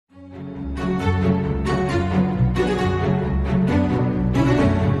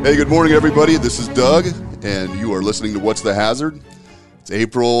Hey, good morning, everybody. This is Doug, and you are listening to What's the Hazard? It's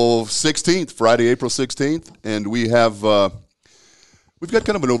April 16th, Friday, April 16th, and we've got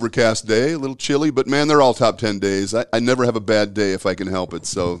kind of an overcast day, a little chilly, but man, they're all top 10 days. I never have a bad day if I can help it,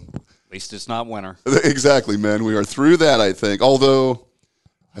 so. At least it's not winter. Exactly, man. We are through that, I think, although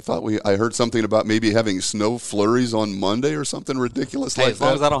I heard something about maybe having snow flurries on Monday or something ridiculous like that. As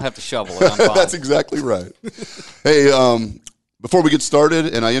long as I don't have to shovel it, I'm fine. That's exactly right. Hey, before we get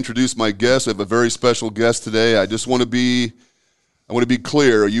started and I introduce my guest, I have a very special guest today. I want to be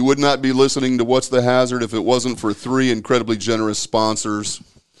clear. You would not be listening to What's the Hazard if it wasn't for three incredibly generous sponsors,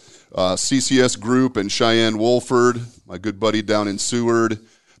 CCS Group and Cheyenne Wolford, my good buddy down in Seward,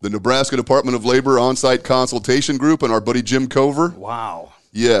 the Nebraska Department of Labor On-Site Consultation Group, and our buddy Jim Cover. Wow.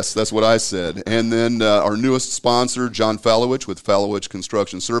 Yes, that's what I said. And then our newest sponsor, John Falowich with Falowich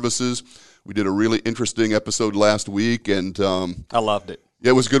Construction Services. We did a really interesting episode last week, and I loved it.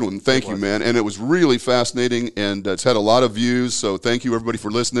 Yeah, it was a good one. Thank you, man. And it was really fascinating, and it's had a lot of views, so thank you, everybody, for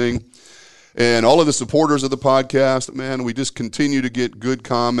listening. And all of the supporters of the podcast, man, we just continue to get good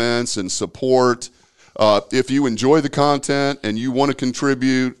comments and support. If you enjoy the content and you want to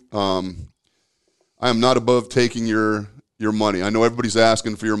contribute, I am not above taking your money. I know everybody's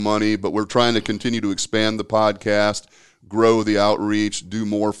asking for your money, but we're trying to continue to expand the podcast, grow the outreach, do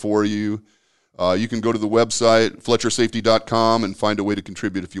more for you. You can go to the website, FletcherSafety.com, and find a way to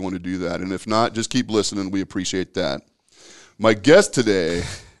contribute if you want to do that. And if not, just keep listening. We appreciate that. My guest today,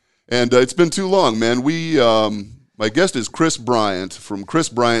 and it's been too long, man. My guest is Chris Bryant from Chris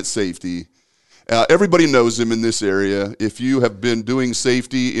Bryant Safety. Everybody knows him in this area. If you have been doing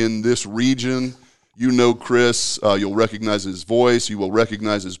safety in this region, you know Chris. You'll recognize his voice. You will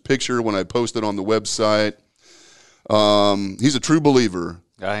recognize his picture when I post it on the website. He's a true believer.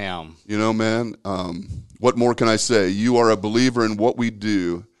 I am. You know, man, what more can I say? You are a believer in what we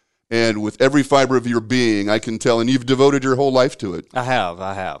do, and with every fiber of your being, I can tell, and you've devoted your whole life to it. I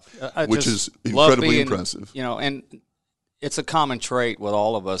have. Which is incredibly impressive. You know, and it's a common trait with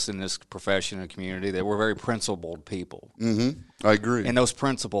all of us in this profession and community that we're very principled people. Mm-hmm. I agree. And those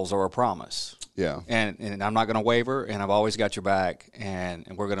principles are a promise. Yeah. And I'm not going to waver, and I've always got your back, and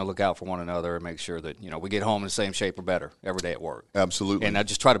we're going to look out for one another and make sure that, we get home in the same shape or better every day at work. Absolutely. And I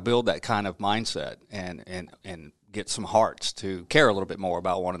just try to build that kind of mindset and get some hearts to care a little bit more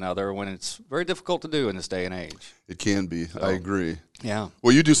about one another when it's very difficult to do in this day and age. It can be. So, I agree. Yeah.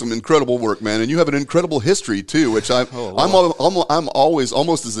 Well, you do some incredible work, man, and you have an incredible history too, which I'm always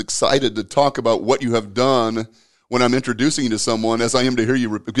almost as excited to talk about what you have done when I'm introducing you to someone as I am to hear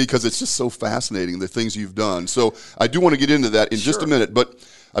you, because it's just so fascinating, the things you've done. So I do want to get into that in just a minute, but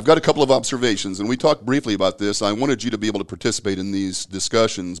I've got a couple of observations, and we talked briefly about this. I wanted you to be able to participate in these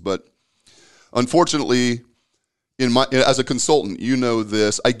discussions, but unfortunately, as a consultant, you know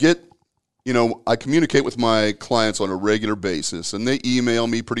this, I communicate with my clients on a regular basis, and they email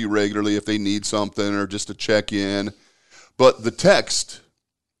me pretty regularly if they need something or just to check in. But the text,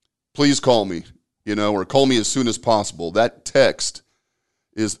 please call me, or call me as soon as possible. That text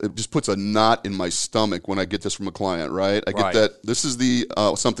it just puts a knot in my stomach when I get this from a client, right? I get that this is the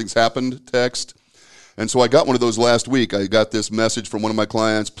something's happened text. And so I got one of those last week. I got this message from one of my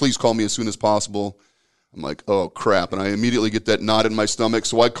clients, please call me as soon as possible. I'm like, oh, crap. And I immediately get that knot in my stomach.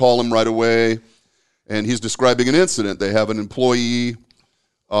 So I call him right away, and he's describing an incident. They have an employee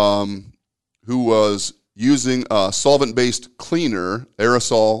who was using a solvent-based cleaner,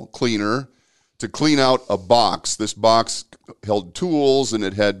 aerosol cleaner, to clean out a box. This box held tools, and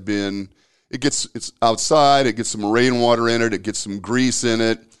it's outside. It gets some rainwater in it. It gets some grease in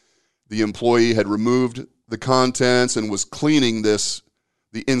it. The employee had removed the contents and was cleaning the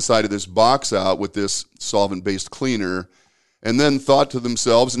inside of this box out with this solvent-based cleaner, and then thought to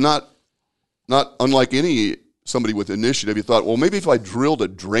themselves, not unlike somebody with initiative, you thought, well, maybe if I drilled a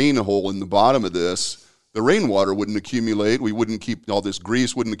drain hole in the bottom of this, the rainwater wouldn't accumulate. We wouldn't all this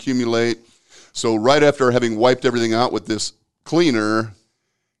grease wouldn't accumulate. So right after having wiped everything out with this cleaner,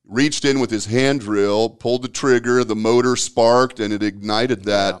 reached in with his hand drill, pulled the trigger, the motor sparked, and it ignited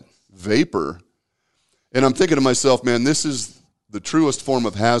that vapor. And I'm thinking to myself, man, this is the truest form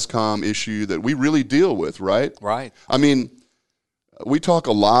of HazCom issue that we really deal with, right? Right. I mean, we talk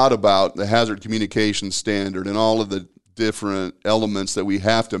a lot about the hazard communication standard and all of the different elements that we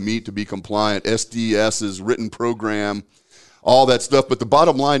have to meet to be compliant, SDS's written program, all that stuff. But the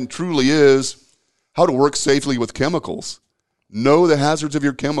bottom line truly is how to work safely with chemicals. Know the hazards of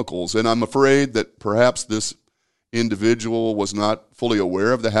your chemicals. And I'm afraid that perhaps this individual was not fully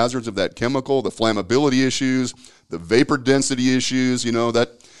aware of the hazards of that chemical, the flammability issues, the vapor density issues, that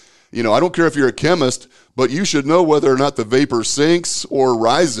you know, I don't care if you're a chemist, but you should know whether or not the vapor sinks or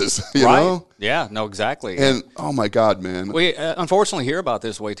rises, you know? Yeah, no, exactly. And, oh, my God, man. We unfortunately hear about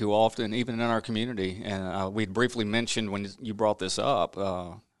this way too often, even in our community. And we briefly mentioned when you brought this up,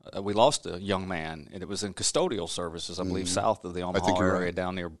 we lost a young man, and it was in custodial services, I believe, south of the Omaha area, right.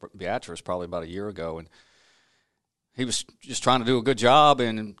 down near Beatrice, probably about a year ago. And he was just trying to do a good job,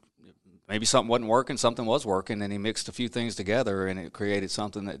 and maybe something wasn't working, something was working, and he mixed a few things together, and it created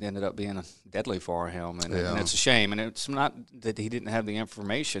something that ended up being deadly for him. And it's a shame. And it's not that he didn't have the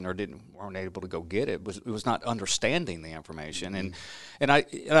information or weren't able to go get it. It was not understanding the information. And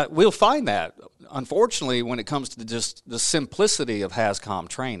I we'll find that, unfortunately, when it comes to just the simplicity of HAZCOM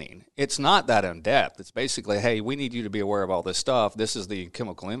training. It's not that in-depth. It's basically, hey, we need you to be aware of all this stuff. This is the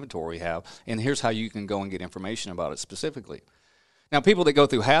chemical inventory we have, and here's how you can go and get information about it specifically. Now, people that go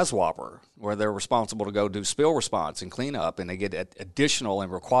through HAZWOPER, where they're responsible to go do spill response and cleanup, and they get additional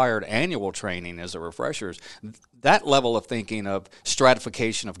and required annual training as a refreshers, that level of thinking of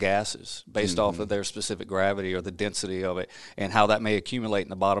stratification of gases based off of their specific gravity or the density of it and how that may accumulate in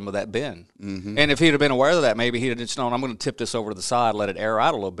the bottom of that bin. And if he'd have been aware of that, maybe he'd have just known, I'm going to tip this over to the side, let it air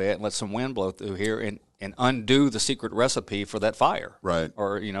out a little bit, and let some wind blow through here and undo the secret recipe for that fire. Right.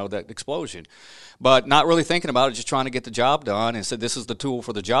 Or, that explosion. But not really thinking about it, just trying to get the job done, and said this is the tool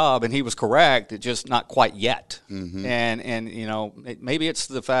for the job, and he was correct, it's just not quite yet. And maybe it's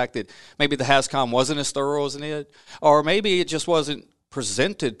the fact that maybe the HAZCOM wasn't as thorough as it, or maybe it just wasn't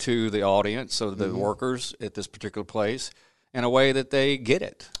presented to the audience or the workers at this particular place in a way that they get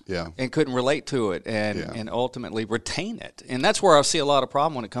it and couldn't relate to it and ultimately retain it. And that's where I see a lot of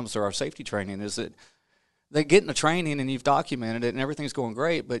problem when it comes to our safety training, is that they get in the training and you've documented it and everything's going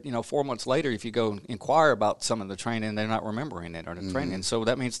great, but 4 months later, if you go inquire about some of the training, they're not remembering it or the training. So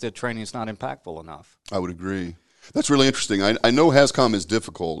that means the training is not impactful enough. I would agree. That's really interesting. I know HAZCOM is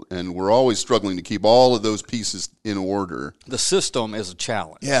difficult, and we're always struggling to keep all of those pieces in order. The system is a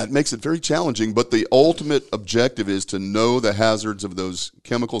challenge. Yeah, it makes it very challenging, but the ultimate objective is to know the hazards of those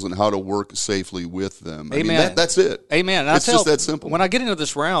chemicals and how to work safely with them. Amen. I mean, that's it. Amen. It's just that simple. When I get into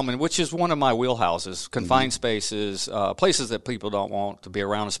this realm, and which is one of my wheelhouses, confined spaces, places that people don't want to be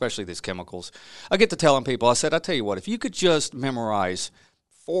around, especially these chemicals, I get to telling people, I tell you what, if you could just memorize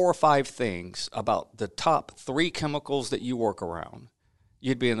 4 or 5 things about the top 3 chemicals that you work around,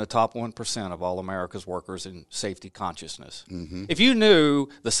 you'd be in the top 1% of all America's workers in safety consciousness. If you knew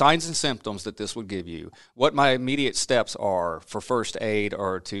the signs and symptoms that this would give you, what my immediate steps are for first aid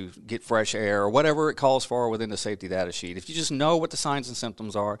or to get fresh air or whatever it calls for within the safety data sheet, if you just know what the signs and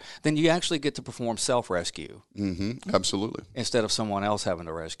symptoms are, then you actually get to perform self-rescue. Absolutely. Instead of someone else having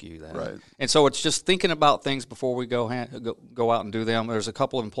to rescue that. Right. And so it's just thinking about things before we go out and do them. There's a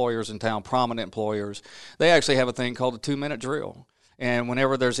couple of employers in town, prominent employers. They actually have a thing called a 2-minute drill. And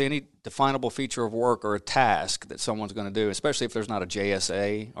whenever there's any definable feature of work or a task that someone's going to do, especially if there's not a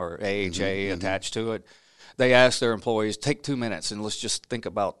JSA or AHA attached to it, they ask their employees, take 2 minutes and let's just think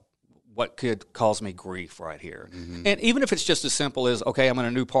about what could cause me grief right here. And even if it's just as simple as, okay, I'm in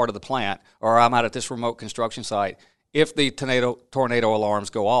a new part of the plant or I'm out at this remote construction site, if the tornado alarms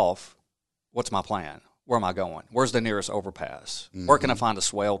go off, what's my plan? Where am I going? Where's the nearest overpass? Where can I find a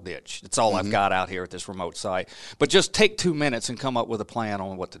swale ditch? That's all I've got out here at this remote site. But just take 2 minutes and come up with a plan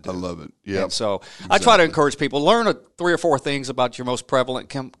on what to do. I love it. Yeah. And so I try to encourage people, learn 3 or 4 things about your most prevalent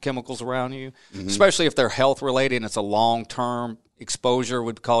chemicals around you, especially if they're health related and it's a long-term exposure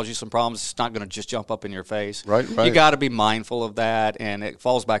would cause you some problems. It's not going to just jump up in your face. Right. You got to be mindful of that, and it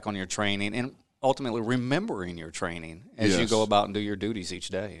falls back on your training and ultimately remembering your training as you go about and do your duties each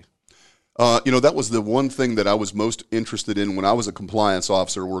day. That was the one thing that I was most interested in when I was a compliance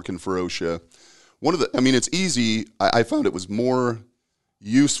officer working for OSHA. It's easy. I found it was more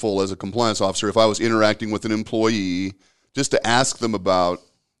useful as a compliance officer if I was interacting with an employee just to ask them about,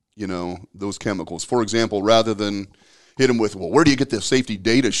 those chemicals. For example, rather than hit them with, well, where do you get the safety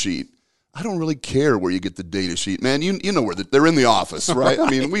data sheet? I don't really care where you get the data sheet, man. You know where they're in the office, right? I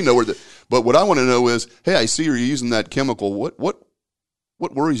mean, we know where but what I want to know is, hey, I see you're using that chemical.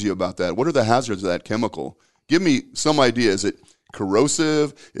 What worries you about that? What are the hazards of that chemical? Give me some idea. Is it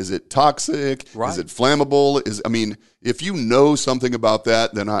corrosive? Is it toxic? Right. Is it flammable? If you know something about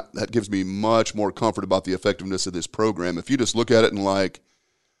that, then that gives me much more comfort about the effectiveness of this program. If you just look at it and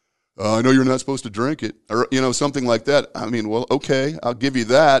I know you're not supposed to drink it, or something like that. Well, okay, I'll give you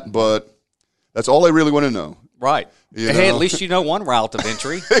that, but that's all I really want to know. Right. Hey, at least you know one route of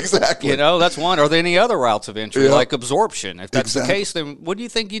entry. Exactly. That's one. Are there any other routes of entry, like absorption? If that's Exactly. the case, then what do you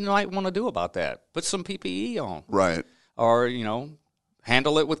think you might want to do about that? Put some PPE on. Right. Or,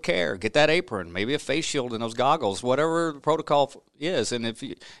 handle it with care. Get that apron, maybe a face shield and those goggles, whatever the protocol is. And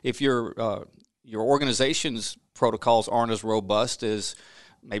if your organization's protocols aren't as robust as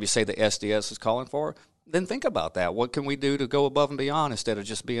maybe say the SDS is calling for, then think about that. What can we do to go above and beyond instead of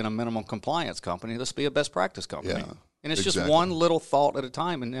just being a minimum compliance company? Let's be a best practice company. Yeah, and it's just one little thought at a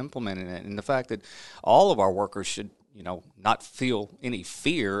time and implementing it. And the fact that all of our workers should, not feel any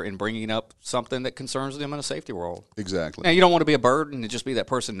fear in bringing up something that concerns them in a safety world. Exactly. Now, you don't want to be a burden and just be that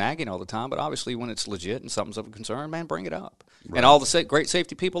person nagging all the time, but obviously when it's legit and something's of a concern, man, bring it up. Right. And all the great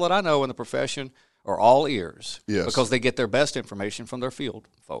safety people that I know in the profession are all ears, because they get their best information from their field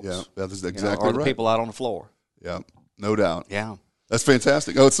folks. Yeah, that is exactly or the people out on the floor. Yeah, no doubt. Yeah. That's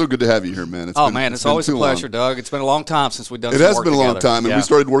fantastic. Oh, it's so good to have you here, man. It's always a pleasure, Doug. It's been a long time since we've done some work together. It has been a long time, and we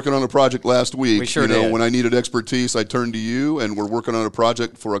started working on a project last week. We sure did. When I needed expertise, I turned to you, and we're working on a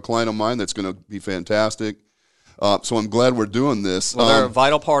project for a client of mine that's going to be fantastic. So I'm glad we're doing this. Well, they're a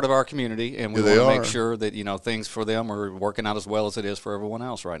vital part of our community, and we want to make sure that things for them are working out as well as it is for everyone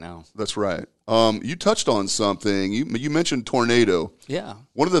else right now. That's right. You touched on something. You mentioned tornado. Yeah.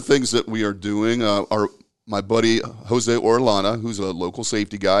 One of the things that we are doing, my buddy Jose Orellana, who's a local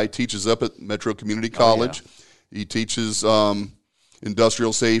safety guy, teaches up at Metro Community College. He teaches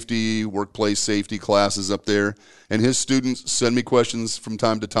industrial safety, workplace safety classes up there, and his students send me questions from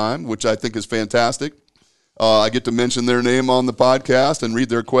time to time, which I think is fantastic. I get to mention their name on the podcast and read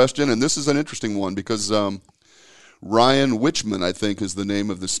their question, and this is an interesting one because Ryan Witchman, I think, is the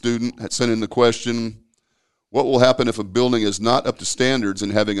name of the student, had sent in the question, what will happen if a building is not up to standards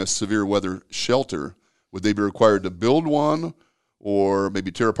and having a severe weather shelter? Would they be required to build one or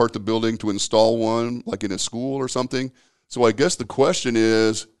maybe tear apart the building to install one, like in a school or something? So I guess the question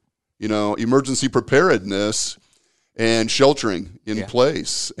is, emergency preparedness and sheltering in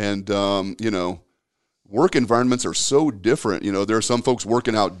place. And, work environments are so different. There are some folks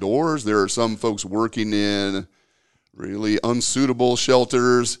working outdoors. There are some folks working in really unsuitable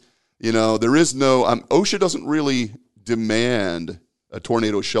shelters. There is no OSHA doesn't really demand a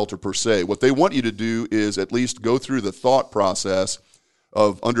tornado shelter per se. What they want you to do is at least go through the thought process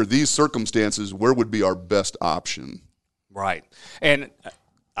of, under these circumstances, where would be our best option. Right. And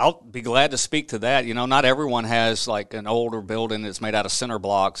I'll be glad to speak to that. Not everyone has like an older building that's made out of cinder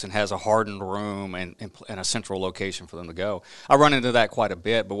blocks and has a hardened room and a central location for them to go. I run into that quite a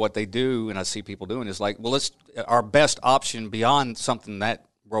bit, but what they do, and I see people doing, is like, well, our best option beyond something that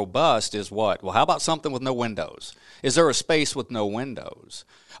robust is what? Well, how about something with no windows? Is there a space with no windows?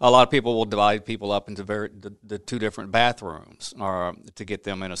 A lot of people will divide people up into the two different bathrooms to get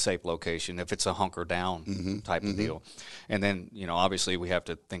them in a safe location if it's a hunker down type of deal. And then, obviously we have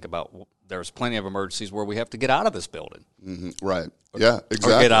to think about, there's plenty of emergencies where we have to get out of this building. Right. Yeah,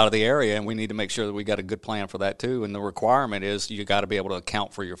 exactly. Or get out of the area, and we need to make sure that we got a good plan for that too. And the requirement is you got to be able to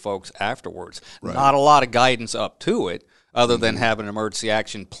account for your folks afterwards. Right. Not a lot of guidance up to it, other than having an emergency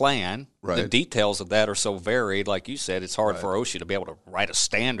action plan. Right. The details of that are so varied. Like you said, it's hard for OSHA to be able to write a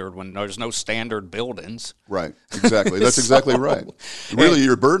standard when there's no standard buildings. Right, exactly. That's exactly right. Really,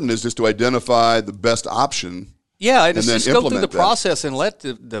 your burden is just to identify the best option. Yeah, and just go through the process and let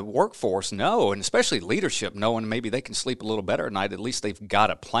the workforce know, and especially leadership know, and maybe they can sleep a little better at night. At least they've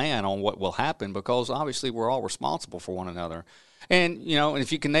got a plan on what will happen, because obviously we're all responsible for one another. And,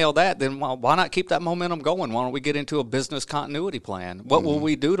 if you can nail that, then why not keep that momentum going? Why don't we get into a business continuity plan? What will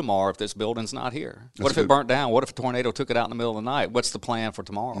we do tomorrow if this building's not here? What if it burnt down? What if a tornado took it out in the middle of the night? What's the plan for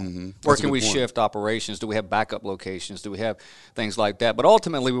tomorrow? Where can we shift operations? Do we have backup locations? Do we have things like that? But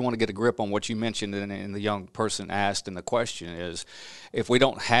ultimately, we want to get a grip on what you mentioned and the young person asked in the question is, if we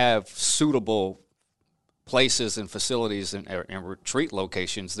don't have suitable places and facilities and retreat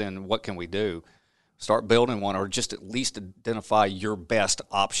locations, then what can we do? Start building one, or just at least identify your best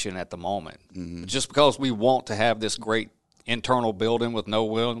option at the moment. Just because we want to have this great internal building with no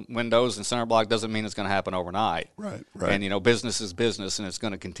windows and center block doesn't mean it's going to happen overnight. Right. And, business is business, and it's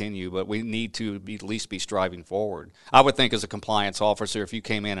going to continue, but we need to at least be striving forward. I would think as a compliance officer, if you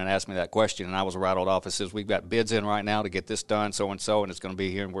came in and asked me that question and I was rattled off and says, we've got bids in right now to get this done, so-and-so, and it's going to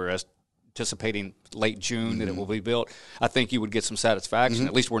be here, and we're anticipating late June that it will be built, I think you would get some satisfaction.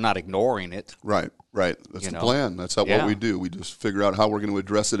 At least we're not ignoring it. Right. That's the plan. That's what we do. We just figure out how we're going to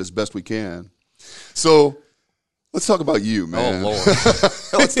address it as best we can. So let's talk about you, man. Oh, Lord.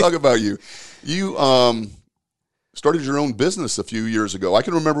 Let's talk about you. You started your own business a few years ago. I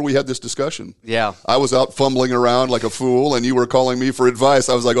can remember we had this discussion. Yeah. I was out fumbling around like a fool, and you were calling me for advice.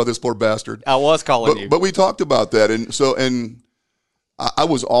 I was like, oh, this poor bastard. I was calling you. But we talked about that, and I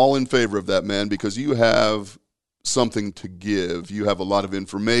was all in favor of that, man, because you have something to give. You have a lot of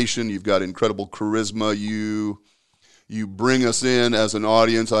information. You've got incredible charisma. You You bring us in as an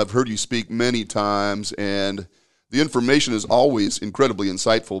audience. I've heard you speak many times, and the information is always incredibly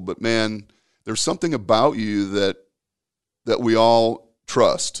insightful. But man, there's something about you that we all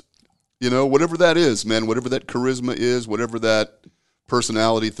trust. You know, whatever that is, man, whatever that charisma is, whatever that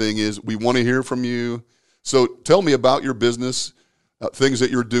personality thing is, we want to hear from you. So tell me about your business, things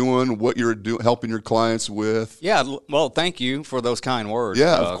that you're doing, what you're helping your clients with. Yeah, well, thank you for those kind words.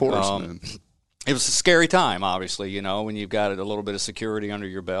 Yeah, of course, man. It was a scary time, obviously, you know, when you've got a little bit of security under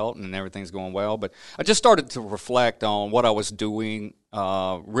your belt and everything's going well. But I just started to reflect on what I was doing,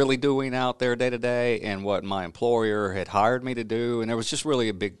 really doing out there day to day, and what my employer had hired me to do. And there was just really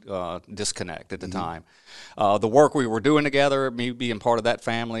a big disconnect at the time. The work we were doing together, me being part of that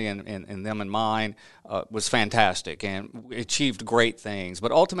family and them and mine, was fantastic, and we achieved great things.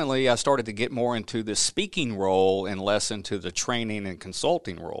 But ultimately, I started to get more into the speaking role and less into the training and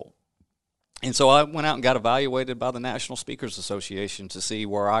consulting role. And so I went out and got evaluated by the National Speakers Association to see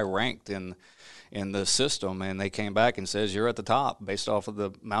where I ranked in the system, and they came back and says, you're at the top based off of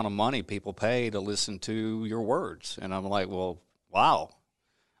the amount of money people pay to listen to your words. And I'm like, well, wow,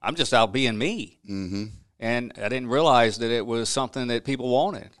 I'm just out being me. Mm-hmm. And I didn't realize that it was something that people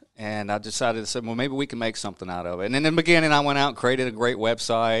wanted. And I decided to say, well, maybe we can make something out of it. And in the beginning, I went out and created a great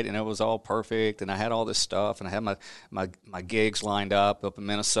website, and it was all perfect. And I had all this stuff, and I had my gigs lined up in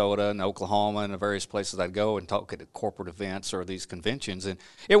Minnesota and Oklahoma and the various places I'd go and talk at corporate events or these conventions. And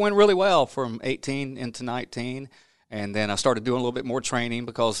it went really well from 18 into 19. And then I started doing a little bit more training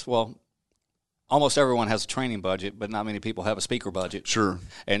because, well, almost everyone has a training budget, but not many people have a speaker budget. Sure.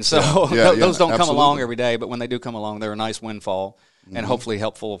 And so those don't come absolutely. along every day, but when they do come along, they're a nice windfall. And hopefully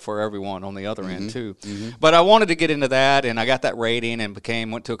helpful for everyone on the other end too. But I wanted to get into that, and I got that rating and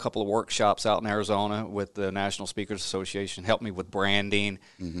went to a couple of workshops out in Arizona with the National Speakers Association, helped me with branding,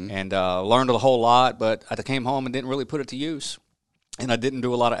 and learned a whole lot. But I came home and didn't really put it to use. And I didn't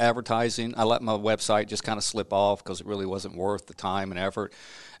do a lot of advertising. I let my website just kind of slip off because it really wasn't worth the time and effort.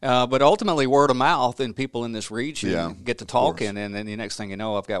 But ultimately, word of mouth and people in this region get to talking, and then the next thing you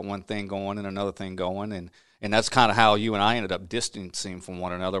know, I've got one thing going and another thing going, and that's kind of how you and I ended up distancing from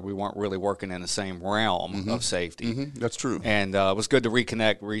one another. We weren't really working in the same realm of safety. That's true. And it was good to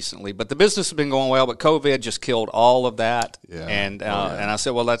reconnect recently. But the business has been going well, but COVID just killed all of that. Yeah. And I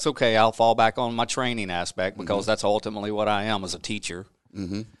said, well, that's okay. I'll fall back on my training aspect because that's ultimately what I am as a teacher.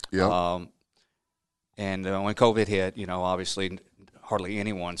 Yeah. And when COVID hit, you know, obviously hardly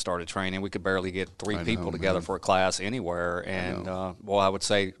anyone started training. We could barely get three people together for a class anywhere. And, I would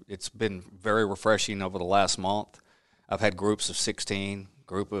say it's been very refreshing over the last month. I've had groups of 16,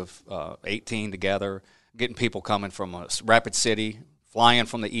 group of 18 together, getting people coming from Rapid City, flying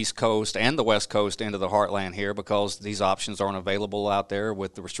from the East Coast and the West Coast into the heartland here because these options aren't available out there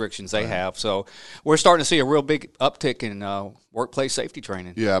with the restrictions they have. So we're starting to see a real big uptick in workplace safety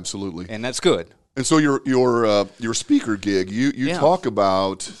training. Yeah, absolutely. And that's good. And so your speaker gig, you talk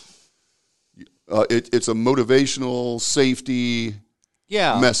about it's a motivational safety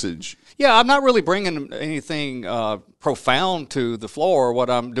message. Yeah, I'm not really bringing anything profound to the floor. What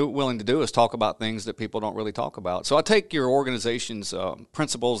I'm willing to do is talk about things that people don't really talk about. So I take your organization's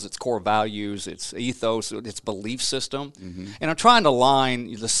principles, its core values, its ethos, its belief system, and I'm trying to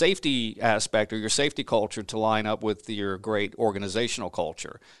line the safety aspect or your safety culture to line up with your great organizational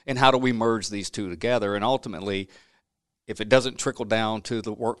culture. And how do we merge these two together? And ultimately, if it doesn't trickle down to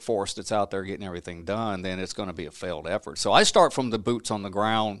the workforce that's out there getting everything done, then it's going to be a failed effort. So I start from the boots on the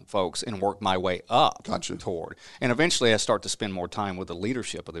ground, folks, and work my way up toward. And eventually I start to spend more time with the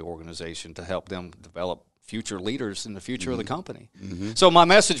leadership of the organization to help them develop future leaders in the future of the company. So my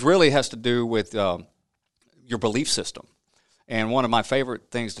message really has to do with your belief system. And one of my favorite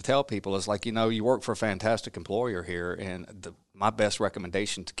things to tell people is, like, you know, you work for a fantastic employer here, and my best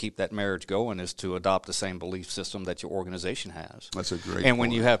recommendation to keep that marriage going is to adopt the same belief system that your organization has. That's a great And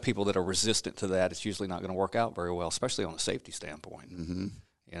when point. you have people that are resistant to that, it's usually not going to work out very well, especially on a safety standpoint.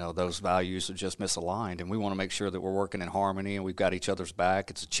 You know, those values are just misaligned, and we want to make sure that we're working in harmony and we've got each other's back.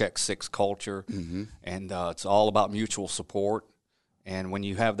 It's a check six culture, and it's all about mutual support. And when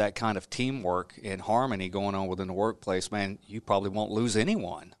you have that kind of teamwork and harmony going on within the workplace, man, you probably won't lose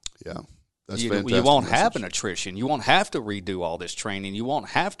anyone. Yeah, that's fantastic. You won't have an attrition. You won't have to redo all this training. You won't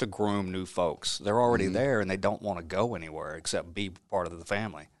have to groom new folks. They're already there, and they don't want to go anywhere except be part of the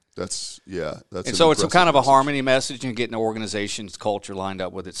family. That's and so it's kind of a harmony message and getting the organization's culture lined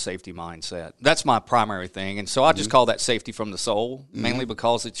up with its safety mindset. That's my primary thing. And so I just call that safety from the soul, mainly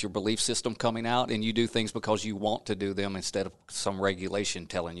because it's your belief system coming out, and you do things because you want to do them instead of some regulation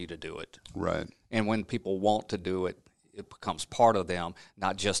telling you to do it. Right. And when people want to do it, it becomes part of them,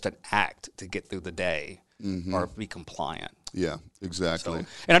 not just an act to get through the day. or be compliant. Yeah, exactly.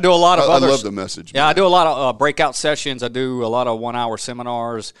 And I do a lot of I other. love the message. Yeah, I do a lot of breakout sessions. I do a lot of 1-hour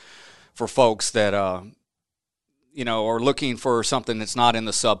seminars for folks that are looking for something that's not in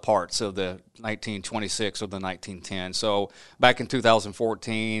the subparts of the 1926 or the 1910. So back in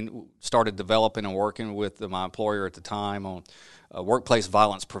 2014, started developing and working with my employer at the time on workplace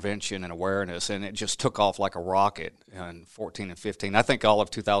violence prevention and awareness, and it just took off like a rocket in 14 and 15. I think all of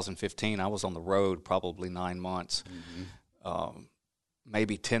 2015, I was on the road probably 9 months.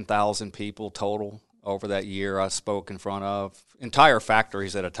 Maybe 10,000 people total over that year I spoke in front of, entire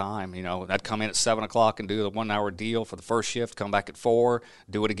factories at a time. I'd come in at 7 o'clock and do the 1-hour deal for the first shift, come back at 4,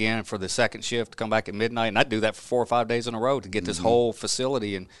 do it again for the second shift, come back at midnight, and I'd do that for 4 or 5 days in a row to get this whole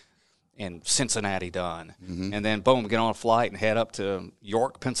facility in Cincinnati done. And then boom, get on a flight and head up to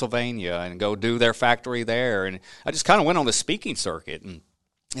York, Pennsylvania, and go do their factory there. And I just kind of went on the speaking circuit, and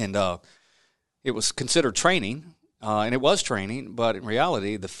it was considered training, and it was training, but in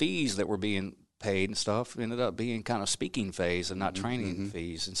reality, the fees that were being paid and stuff ended up being kind of speaking phase and not training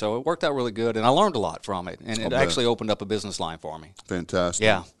fees. And so it worked out really good, and I learned a lot from it, and it actually opened up a business line for me. Fantastic.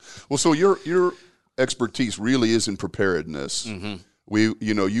 Yeah. Well, so your expertise really is in preparedness.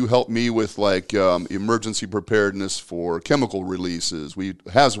 You help me with like emergency preparedness for chemical releases. We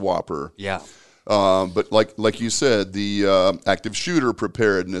HAZWOPER. Yeah. But like you said, the active shooter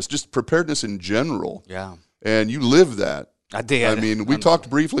preparedness, just preparedness in general. Yeah. And you live that. I did. I mean, we talked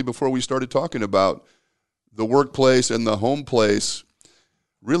briefly before we started talking about the workplace and the home place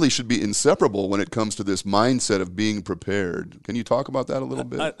really should be inseparable when it comes to this mindset of being prepared. Can you talk about that a little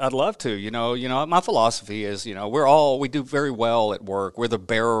bit? I'd love to. My philosophy is, we do very well at work. We're the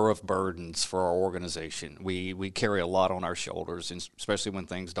bearer of burdens for our organization. We carry a lot on our shoulders, and especially when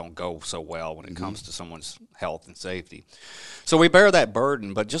things don't go so well when it comes to someone's health and safety. So we bear that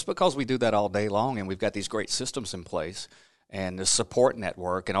burden, but just because we do that all day long and we've got these great systems in place and the support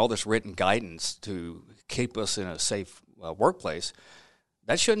network and all this written guidance to keep us in a safe workplace,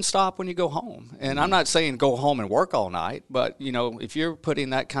 that shouldn't stop when you go home. And I'm not saying go home and work all night, but, if you're putting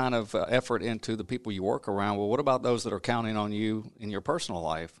that kind of effort into the people you work around, well, what about those that are counting on you in your personal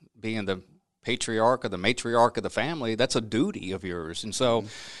life? Being the patriarch or the matriarch of the family, that's a duty of yours. And so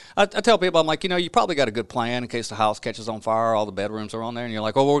I tell people, I'm like, you probably got a good plan in case the house catches on fire, all the bedrooms are on there, and you're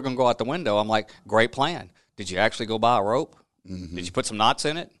like, oh, we're going to go out the window. I'm like, great plan. Did you actually go buy a rope? Did you put some knots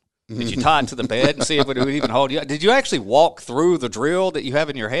in it? Did you tie it to the bed and see if it would even hold you? Did you actually walk through the drill that you have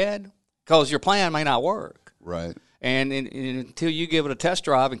in your head? Because your plan may not work. Right. And until you give it a test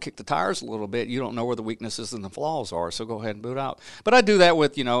drive and kick the tires a little bit, you don't know where the weaknesses and the flaws are. So go ahead and boot out. But I do that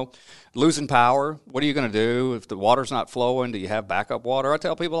with, losing power. What are you going to do if the water's not flowing? Do you have backup water? I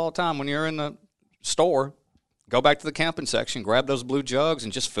tell people all the time, when you're in the store, go back to the camping section, grab those blue jugs,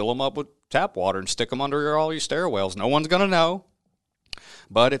 and just fill them up with tap water and stick them under all your stairwells. No one's going to know.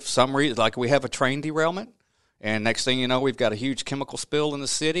 But if some reason, like we have a train derailment, and next thing you know, we've got a huge chemical spill in the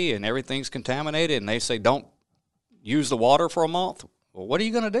city and everything's contaminated, and they say don't use the water for a month, well, what are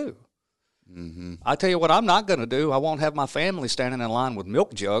you going to do? I tell you what I'm not going to do. I won't have my family standing in line with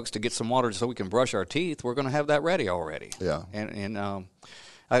milk jugs to get some water so we can brush our teeth. We're going to have that ready already. Yeah. And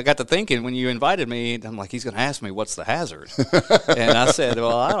I got to thinking when you invited me, I'm like, he's going to ask me what's the hazard, and I said,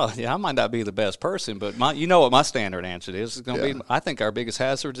 well, I might not be the best person, but what my standard answer is. It's going to be, I think our biggest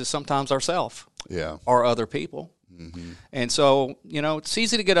hazard is sometimes ourselves, or other people, and so it's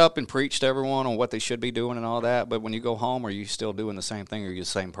easy to get up and preach to everyone on what they should be doing and all that, but when you go home, are you still doing the same thing? Or are you the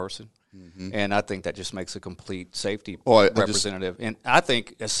same person? And I think that just makes a complete safety representative. And I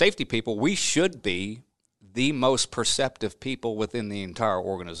think as safety people, we should be the most perceptive people within the entire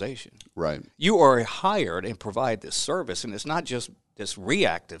organization. Right. You are hired and provide this service, and it's not just this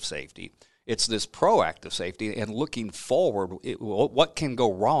reactive safety. It's this proactive safety and looking forward. What can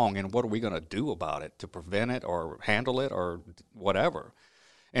go wrong, and what are we going to do about it to prevent it or handle it or whatever?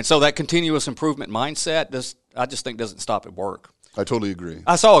 And so that continuous improvement mindset, I just think doesn't stop at work. I totally agree.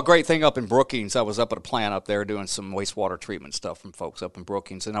 I saw a great thing up in Brookings. I was up at a plant up there doing some wastewater treatment stuff from folks up in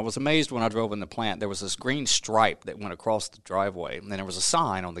Brookings, and I was amazed when I drove in the plant. There was this green stripe that went across the driveway, and then there was a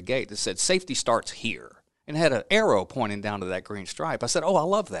sign on the gate that said, "Safety starts here," and it had an arrow pointing down to that green stripe. I said, oh, I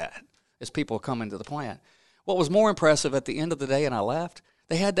love that, as people come into the plant. What was more impressive at the end of the day, and I left,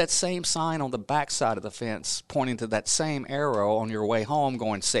 they had that same sign on the back side of the fence pointing to that same arrow on your way home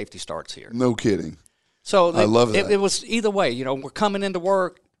going, "Safety starts here." No kidding. So I love that. It was either way. We're coming into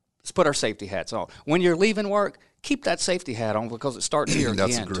work, let's put our safety hats on. When you're leaving work, keep that safety hat on because it starts here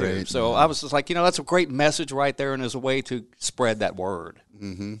That's again, great. too. So I was just like, that's a great message right there, and there's a way to spread that word.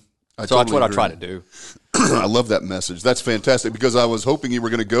 Mm-hmm. So that's what I try to do. I love that message. That's fantastic, because I was hoping you were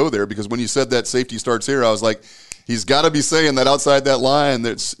going to go there, because when you said that safety starts here, I was like, he's got to be saying that outside that line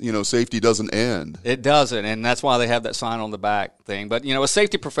that's, safety doesn't end. It doesn't, and that's why they have that sign on the back thing. But, as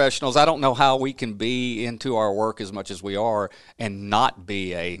safety professionals, I don't know how we can be into our work as much as we are and not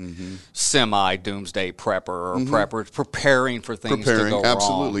be a semi-doomsday prepper or prepper, preparing for things to go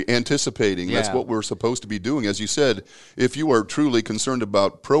absolutely. wrong. Anticipating. Yeah. That's what we're supposed to be doing. As you said, if you are truly concerned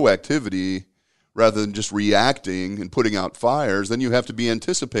about proactivity rather than just reacting and putting out fires, then you have to be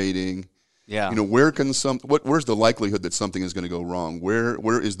anticipating. Yeah. Where's the likelihood that something is going to go wrong?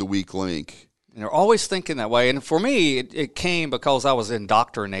 Where is the weak link? And they're always thinking that way. And for me, it came because I was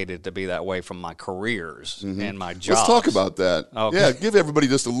indoctrinated to be that way from my careers and my jobs. Let's talk about that. Okay. Yeah, give everybody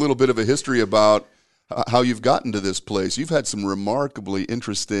just a little bit of a history about how you've gotten to this place. You've had some remarkably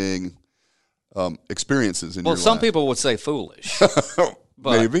interesting experiences in your life. Well, some people would say foolish.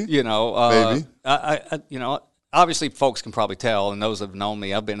 But, maybe. Maybe. Obviously, folks can probably tell, and those that have known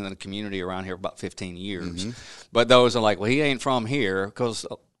me, I've been in the community around here about 15 years. But those are like, well, he ain't from here, because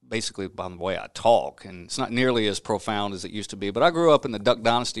basically by the way I talk, and it's not nearly as profound as it used to be. But I grew up in the Duck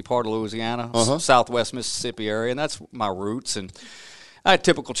Dynasty part of Louisiana, southwest Mississippi area, and that's my roots. And I had a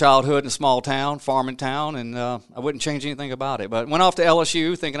typical childhood in a small town, farming town, and I wouldn't change anything about it. But went off to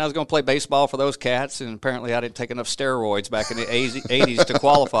LSU thinking I was going to play baseball for those cats, and apparently I didn't take enough steroids back in the 80s to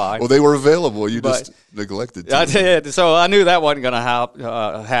qualify. Well, they were available. You just neglected to. I did. So I knew that wasn't going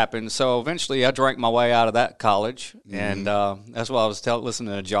to happen. So eventually I drank my way out of that college, and that's why I was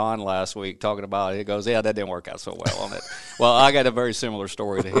listening to John last week talking about it. He goes, yeah, that didn't work out so well on it. Well, I got a very similar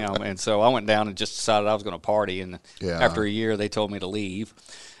story to him, and so I went down and just decided I was going to party, and after a year they told me to leave.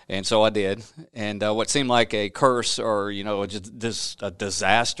 And so I did. And what seemed like a curse or, just a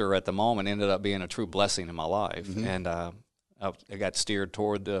disaster at the moment ended up being a true blessing in my life. And I got steered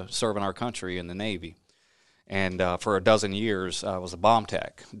toward serving our country in the Navy. And for a dozen years, I was a bomb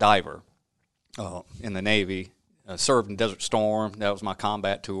tech, diver in the Navy. Served in Desert Storm. That was my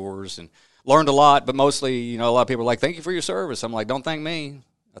combat tours. And learned a lot, but mostly, a lot of people are like, thank you for your service. I'm like, don't thank me.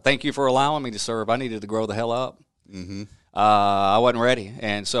 Thank you for allowing me to serve. I needed to grow the hell up. I wasn't ready,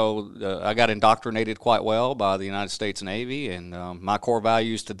 and so I got indoctrinated quite well by the United States Navy, and my core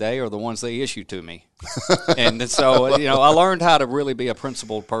values today are the ones they issue to me. And so, I learned how to really be a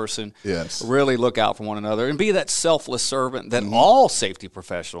principled person, really look out for one another, and be that selfless servant that all safety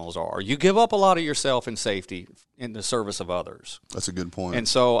professionals are. You give up a lot of yourself in safety in the service of others. That's a good point. And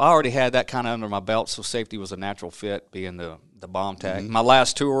so I already had that kind of under my belt, so safety was a natural fit, being the bomb tech. My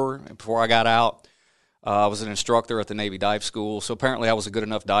last tour, before I got out, I was an instructor at the Navy Dive School, so apparently I was a good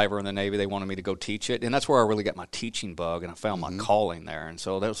enough diver in the Navy. They wanted me to go teach it, and that's where I really got my teaching bug, and I found my calling there. And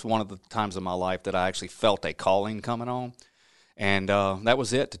so that was one of the times in my life that I actually felt a calling coming on, and that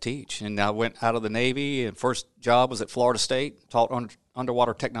was it, to teach. And I went out of the Navy, and first job was at Florida State, taught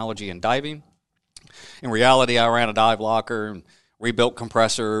underwater technology and diving. In reality, I ran a dive locker and rebuilt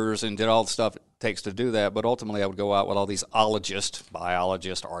compressors and did all the stuff it takes to do that, but ultimately I would go out with all these ologists,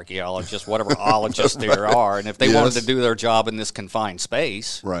 biologists, archaeologists, whatever ologists there are, and if they wanted to do their job in this confined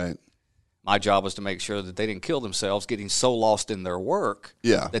space, my job was to make sure that they didn't kill themselves getting so lost in their work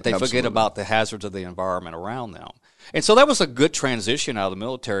that they forget about the hazards of the environment around them. And so that was a good transition out of the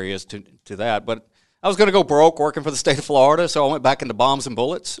military as to that, but I was going to go broke working for the state of Florida, so I went back into bombs and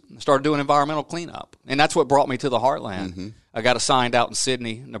bullets and started doing environmental cleanup. And that's what brought me to the heartland. I got assigned out in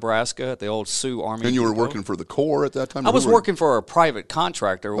Sydney, Nebraska at the old Sioux Army. And you were working for the Corps at that time? I was working for a private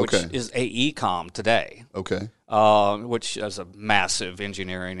contractor, which is AECOM today. Which is a massive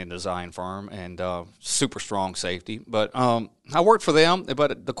engineering and design firm and super strong safety. But I worked for them,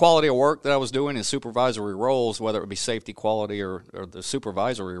 but the quality of work that I was doing in supervisory roles, whether it be safety, quality, or the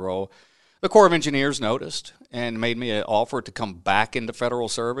supervisory role, the Corps of Engineers noticed and made me an offer to come back into federal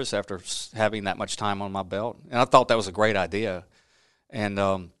service after having that much time on my belt. And I thought that was a great idea. And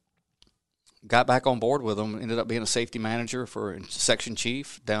got back on board with them, ended up being a safety manager for section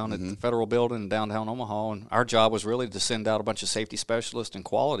chief down at the federal building in downtown Omaha. And our job was really to send out a bunch of safety specialists and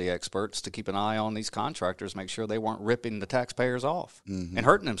quality experts to keep an eye on these contractors, make sure they weren't ripping the taxpayers off and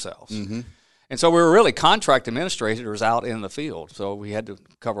hurting themselves. And so we were really contract administrators out in the field, so we had to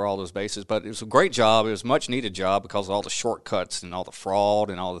cover all those bases. But it was a great job. It was a much-needed job because of all the shortcuts and all the fraud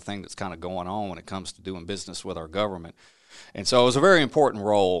and all the thing that's kind of going on when it comes to doing business with our government. And so it was a very important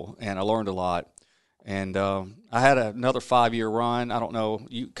role, and I learned a lot. And I had another 5-year run. I don't know,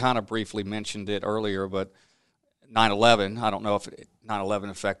 you kind of briefly mentioned it earlier, but 9/11, I don't know if 9/11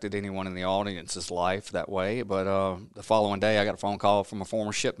 affected anyone in the audience's life that way, but the following day I got a phone call from a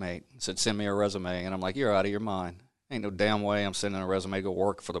former shipmate. It said, send me a resume. And I'm like, you're out of your mind. Ain't no damn way I'm sending a resume to go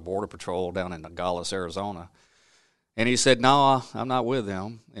work for the Border Patrol down in Nogales, Arizona. And he said, no, I'm not with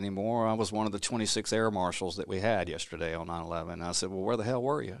them anymore. I was one of the 26 air marshals that we had yesterday on 9/11. And I said, well, where the hell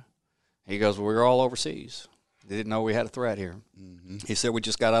were you? He goes, well, we were all overseas. They didn't know we had a threat here. Mm-hmm. He said, we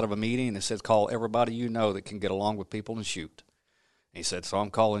just got out of a meeting, and it said, call everybody you know that can get along with people and shoot. He said, so I'm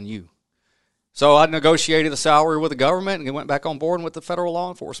calling you. So I negotiated a salary with the government and went back on board and went to the Federal Law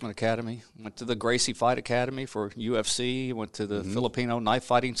Enforcement Academy. Went to the Gracie Fight Academy for UFC. Went to the Filipino Knife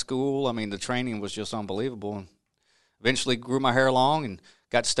Fighting School. I mean, the training was just unbelievable. And eventually grew my hair long and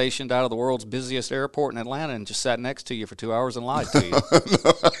got stationed out of the world's busiest airport in Atlanta and just sat next to you for 2 hours and lied to you.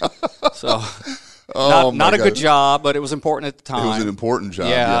 So not a good job, but it was important at the time. It was an important job.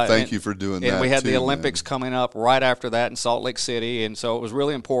 Yeah, thank you for doing that. And we had the Olympics coming up right after that in Salt Lake City, and so it was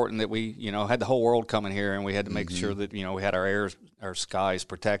really important that we, had the whole world coming here, and we had to make sure that, we had our skies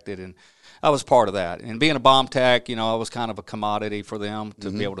protected, and I was part of that. And being a bomb tech, I was kind of a commodity for them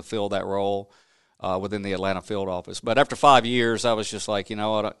to be able to fill that role within the Atlanta field office. But after 5 years, I was just like,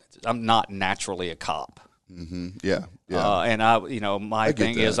 I'm not naturally a cop. Mm-hmm. Yeah. And my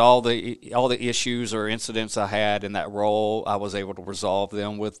thing is all the issues or incidents I had in that role, I was able to resolve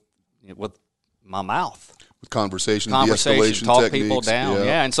them with my mouth, with conversation, de-escalation talk techniques. People down.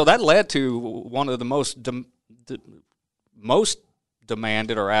 Yeah, and so that led to one of the most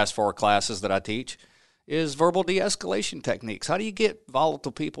demanded or asked for classes that I teach is verbal de-escalation techniques. How do you get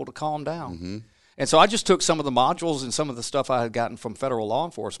volatile people to calm down? Mm-hmm. And so I just took some of the modules and some of the stuff I had gotten from Federal Law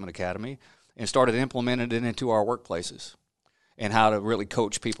Enforcement Academy and started implementing it into our workplaces and how to really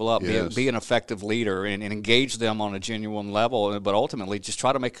coach people up, be an effective leader and engage them on a genuine level, but ultimately just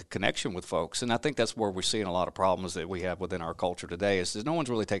try to make a connection with folks. And I think that's where we're seeing a lot of problems that we have within our culture today is that no one's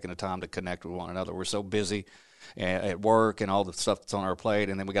really taking the time to connect with one another. We're so busy at work and all the stuff that's on our plate,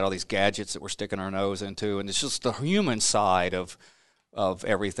 and then we got all these gadgets that we're sticking our nose into, and it's just the human side of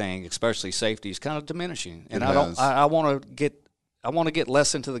everything, especially safety, is kind of diminishing. And I want to get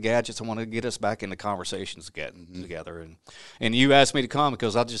less into the gadgets. I want to get us back into conversations together. And you asked me to come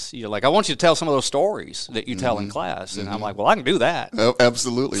because I want you to tell some of those stories that you tell in class. And I'm like, well, I can do that. Oh,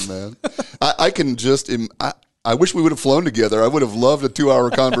 absolutely, man. I can just. I wish we would have flown together. I would have loved a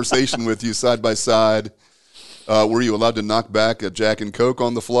 2-hour conversation with you side by side. Were you allowed to knock back a Jack and Coke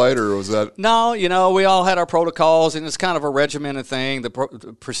on the flight, or was that? No, we all had our protocols, and it's kind of a regimented thing, the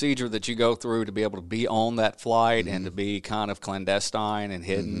procedure that you go through to be able to be on that flight and to be kind of clandestine and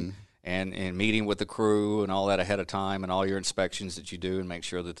hidden and meeting with the crew and all that ahead of time and all your inspections that you do and make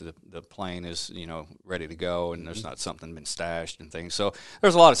sure that the plane is, ready to go and there's not something been stashed and things. So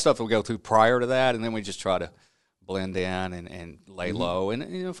there's a lot of stuff that we go through prior to that, and then we just try to blend in and lay low. And,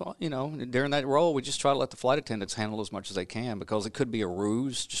 during that role, we just try to let the flight attendants handle as much as they can because it could be a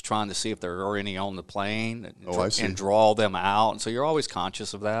ruse, just trying to see if there are any on the plane and draw them out. And so you're always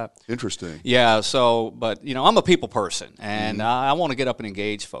conscious of that. Interesting. Yeah. So, but, I'm a people person, and I want to get up and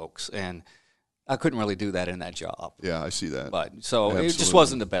engage folks. And I couldn't really do that in that job. Yeah, I see that. But so It just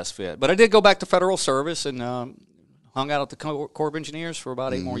wasn't the best fit. But I did go back to federal service and hung out at the Corps of Engineers for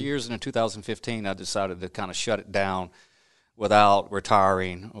about 8 more years, and in 2015 I decided to kind of shut it down without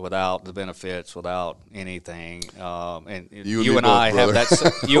retiring, without the benefits, without anything. And you and I have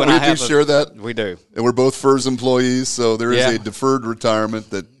that. You and I have share that. We do, and we're both FERS employees, so there is a deferred retirement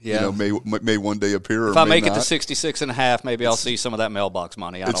that may one day appear. If I make it to 66 and a half, maybe I'll see some of that mailbox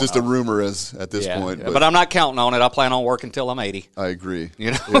money. It's just a rumor at this point, but I'm not counting on it. I plan on working until I'm 80. I agree.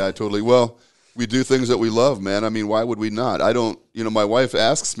 Yeah, I totally. Well. We do things that we love, man. I mean, why would we not? I don't, my wife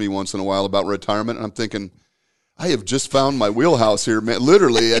asks me once in a while about retirement, and I'm thinking, I have just found my wheelhouse here, man.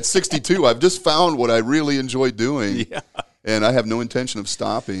 Literally, at 62, I've just found what I really enjoy doing, and I have no intention of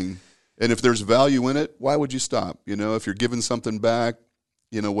stopping. And if there's value in it, why would you stop? If you're giving something back,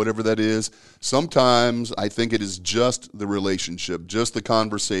 whatever that is. Sometimes I think it is just the relationship, just the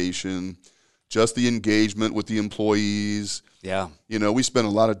conversation, just the engagement with the employees. Yeah. We spend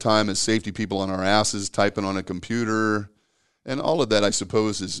a lot of time as safety people on our asses typing on a computer, and all of that, I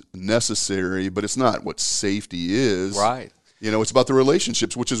suppose, is necessary, but it's not what safety is. Right. It's about the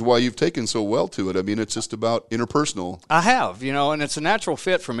relationships, which is why you've taken so well to it. I mean, it's just about interpersonal. I have, and it's a natural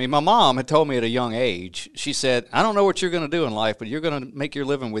fit for me. My mom had told me at a young age, she said, I don't know what you're going to do in life, but you're going to make your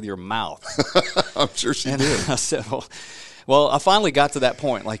living with your mouth. I'm sure she did. I said, well, I finally got to that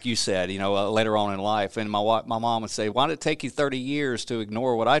point, like you said, later on in life. And my mom would say, why did it take you 30 years to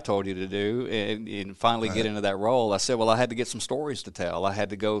ignore what I told you to do and finally get into that role? I said, well, I had to get some stories to tell. I had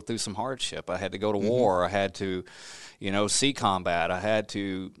to go through some hardship. I had to go to war. I had to, see combat. I had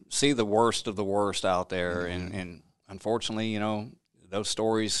to see the worst of the worst out there. And unfortunately, those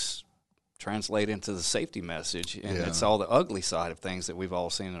stories translate into the safety message, and it's all the ugly side of things that we've all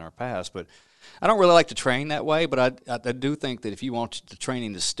seen in our past. But I don't really like to train that way, but I do think that if you want the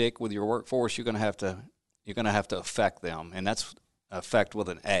training to stick with your workforce, you're going to have to affect them, and that's affect with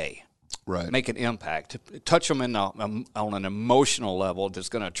an A. Right. Make an impact. Touch them on an emotional level that's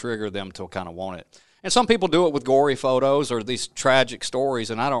going to trigger them to kind of want it. And some people do it with gory photos or these tragic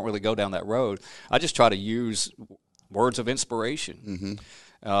stories, and I don't really go down that road. I just try to use words of inspiration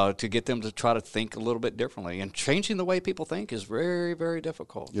to get them to try to think a little bit differently. And changing the way people think is very, very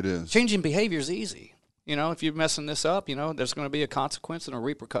difficult. It is. Changing behavior is easy. If you're messing this up, there's going to be a consequence and a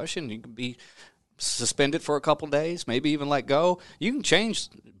repercussion. You can be suspended for a couple of days, maybe even let go. You can change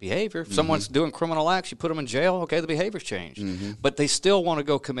behavior. If someone's doing criminal acts, you put them in jail, okay, the behavior's changed. But they still want to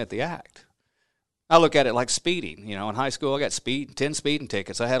go commit the act. I look at it like speeding. In high school, I got 10 speeding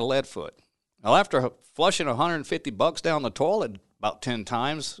tickets. I had a lead foot. Well, after flushing $150 down the toilet about 10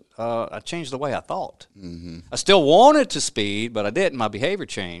 times, I changed the way I thought. I still wanted to speed, but I didn't. My behavior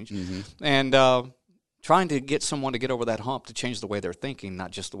changed. And trying to get someone to get over that hump to change the way they're thinking, not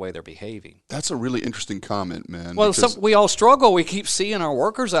just the way they're behaving. That's a really interesting comment, man. Well, we all struggle. We keep seeing our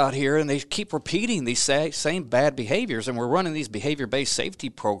workers out here, and they keep repeating these same bad behaviors, and we're running these behavior-based safety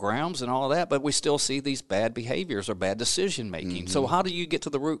programs and all that, but we still see these bad behaviors or bad decision-making. So how do you get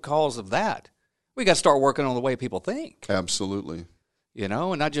to the root cause of that? We got to start working on the way people think. Absolutely.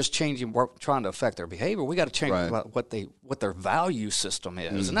 And not just trying to affect their behavior. We got to change what their value system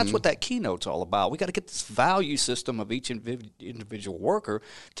is, and that's what that keynote's all about. We got to get this value system of each individual worker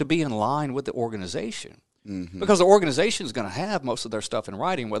to be in line with the organization, because the organization is going to have most of their stuff in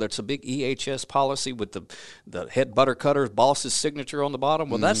writing, whether it's a big EHS policy with the head butter cutter's boss's signature on the bottom.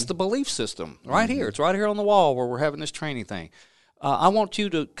 Well, that's the belief system right here. It's right here on the wall where we're having this training thing. I want you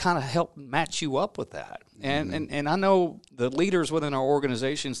to kind of help match you up with that. And I know the leaders within our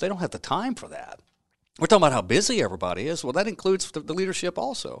organizations, they don't have the time for that. We're talking about how busy everybody is. Well, that includes the leadership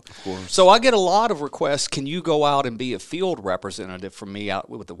also. Of course. So I get a lot of requests, can you go out and be a field representative for me out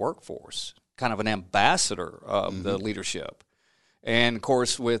with the workforce, kind of an ambassador of the leadership. And, of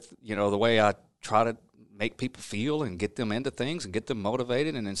course, with, the way I try to make people feel and get them into things and get them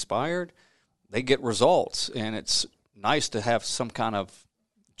motivated and inspired, they get results. And it's nice to have some kind of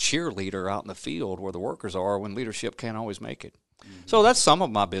cheerleader out in the field where the workers are when leadership can't always make it. So that's some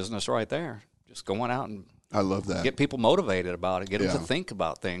of my business right there, just going out and I love that. Get people motivated about it, get them to think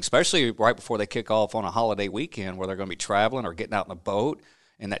about things, especially right before they kick off on a holiday weekend where they're going to be traveling or getting out in a boat,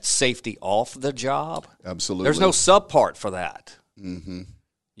 and that safety off the job. Absolutely. There's no subpart for that. You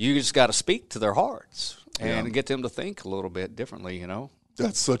just got to speak to their hearts and get them to think a little bit differently,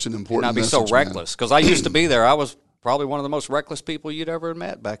 That's such an important and not be message, so reckless, because I used to be there. I was probably one of the most reckless people you'd ever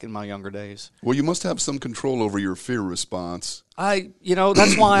met back in my younger days. Well, you must have some control over your fear response.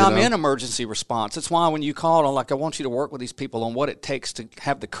 That's why I'm in emergency response. That's why when you call, I want you to work with these people on what it takes to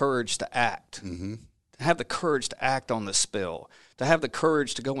have the courage to act, to have the courage to act on the spill, to have the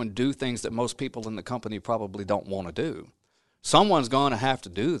courage to go and do things that most people in the company probably don't want to do. Someone's going to have to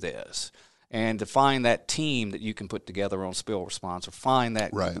do this. And to find that team that you can put together on spill response, or find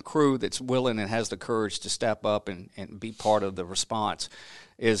that crew that's willing and has the courage to step up and be part of the response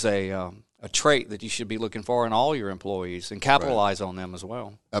is a trait that you should be looking for in all your employees and capitalize on them as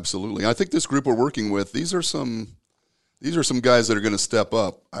well. Absolutely. I think this group we're working with, these are some guys that are going to step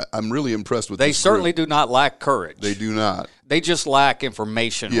up. I'm really impressed with They this certainly group. do not lack courage. They do not. They just lack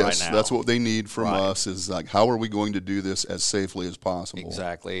information right now. Yes, that's what they need from us is how are we going to do this as safely as possible?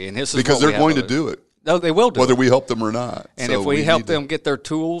 Exactly. And this is because they're going to do it. No, they will do whether it. we help them or not. And if we help them get their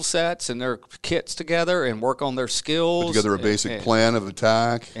tool sets and their kits together and work on their skills. Put together a basic plan of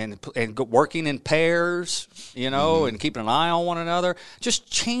attack. And working in pairs, and keeping an eye on one another.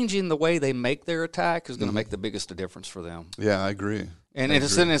 Just changing the way they make their attack is going to make the biggest difference for them. Yeah, I agree. And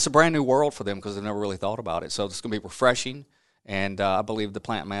it's a brand new world for them because they've never really thought about it. So it's going to be refreshing. And I believe the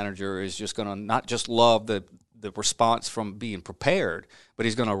plant manager is just going to not just love the response from being prepared, but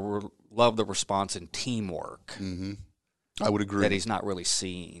he's going to love the response in teamwork. I would agree. That he's not really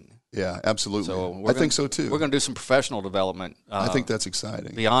seeing. Yeah, absolutely. So I think so too. We're going to do some professional development. I think that's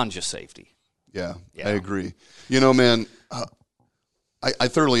exciting. Beyond just safety. Yeah, I agree. Man, I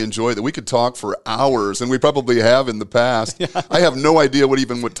thoroughly enjoy that. We could talk for hours, and we probably have in the past. I have no idea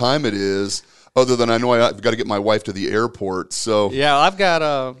what time it is, other than I know I've got to get my wife to the airport. So yeah, I got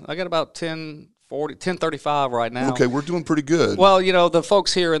about 10:35 right now. Okay, we're doing pretty good. Well, the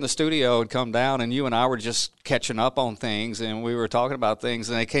folks here in the studio had come down, and you and I were just catching up on things, and we were talking about things,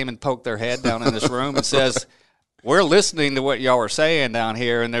 and they came and poked their head down in this room and says, We're listening to what y'all are saying down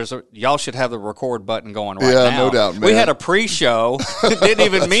here, and y'all should have the record button going right now. Yeah, no doubt, man. We had a pre-show. Didn't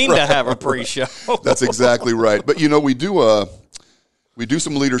even mean to have a pre-show. That's exactly right. But, we do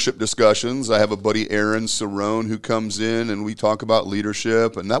some leadership discussions. I have a buddy, Aaron Cerrone, who comes in, and we talk about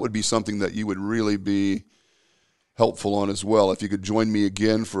leadership, and that would be something that you would really be helpful on as well. If you could join me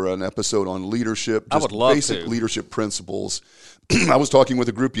again for an episode on leadership, just I would love basic to. leadership principles. I was talking with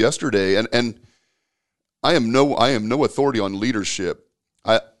a group yesterday, and I am no authority on leadership.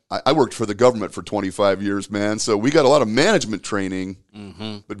 I worked for the government for 25 years, man. So we got a lot of management training,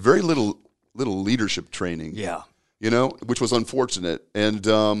 but very little leadership training. Yeah, which was unfortunate. And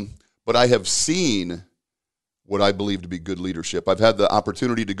but I have seen what I believe to be good leadership. I've had the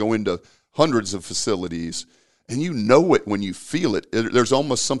opportunity to go into hundreds of facilities, and you know it when you feel it. There's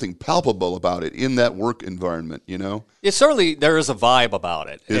almost something palpable about it in that work environment, It certainly, there is a vibe about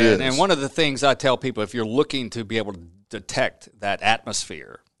it. It is. And one of the things I tell people, if you're looking to be able to detect that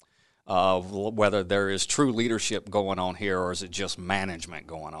atmosphere of whether there is true leadership going on here or is it just management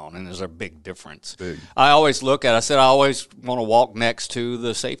going on, and there's a big difference. I always look at, I always want to walk next to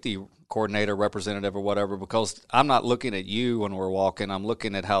the safety coordinator, representative, or whatever, because I'm not looking at you when we're walking. I'm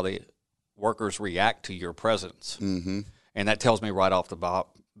looking at how the workers react to your presence. Mm-hmm. And that tells me right off the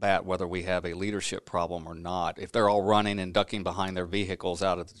bat whether we have a leadership problem or not. If they're all running and ducking behind their vehicles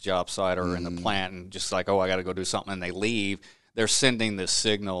out at the job site or in the plant and just like, I got to go do something, and they leave, they're sending this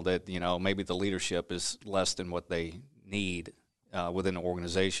signal that, maybe the leadership is less than what they need within the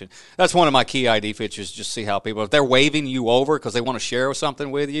organization. That's one of my key ID features, just see how people, if they're waving you over because they want to share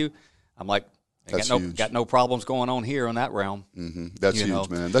something with you, I'm like, got no problems going on here in that realm. Mm-hmm. That's huge,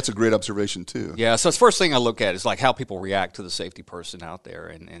 man. That's a great observation, too. Yeah, so it's the first thing I look at is like how people react to the safety person out there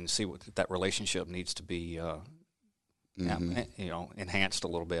and see what that relationship needs to be enhanced a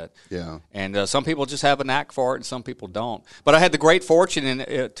little bit. Yeah. And some people just have a knack for it and some people don't. But I had the great fortune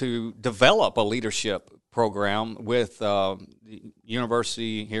to develop a leadership program with the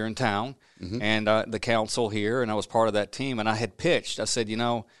university here in town and the council here, and I was part of that team. And I had pitched, I said,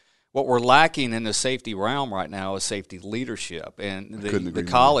 what we're lacking in the safety realm right now is safety leadership. And the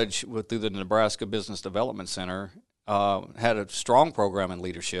college, through the Nebraska Business Development Center, had a strong program in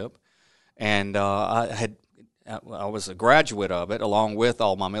leadership. And I was a graduate of it along with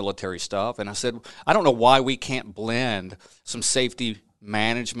all my military stuff. And I said, I don't know why we can't blend some safety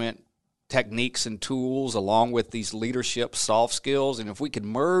management techniques and tools along with these leadership soft skills. And if we could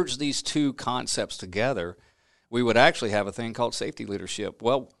merge these two concepts together, we would actually have a thing called safety leadership.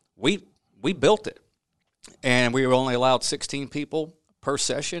 Well, we built it, and we were only allowed 16 people per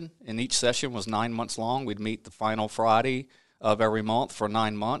session, and each session was 9 months long. We'd meet the final Friday of every month for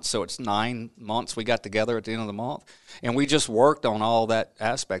 9 months, so it's 9 months we got together at the end of the month, and we just worked on all that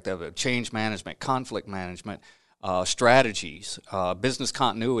aspect of it: change management, conflict management, strategies, business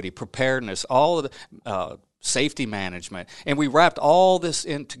continuity, preparedness, all of the safety management, and we wrapped all this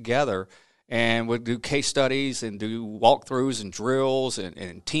in together. And we'd do case studies and do walkthroughs and drills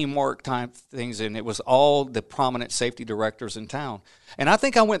and teamwork type things. And it was all the prominent safety directors in town. And I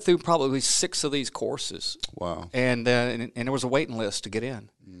think I went through probably 6 of these courses. Wow. And there was a waiting list to get in.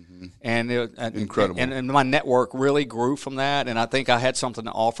 Mm-hmm. And incredible. And my network really grew from that. And I think I had something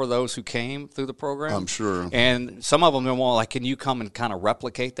to offer those who came through the program. I'm sure. And some of them were like, can you come and kind of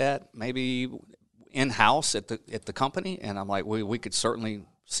replicate that maybe in-house at the company? And I'm like, we could certainly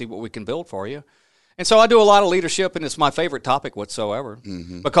see what we can build for you. And so I do a lot of leadership, and it's my favorite topic whatsoever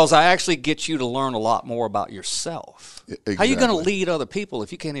because I actually get you to learn a lot more about yourself. Exactly. How are you going to lead other people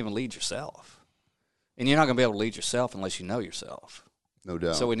if you can't even lead yourself? And you're not going to be able to lead yourself unless you know yourself. No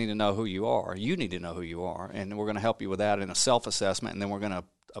doubt. So we need to know who you are. You need to know who you are, and we're going to help you with that in a self-assessment, and then we're going to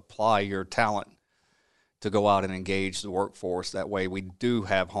apply your talent to go out and engage the workforce. That way we do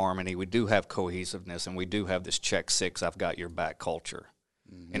have harmony, we do have cohesiveness, and we do have this check 6, I've got your back culture.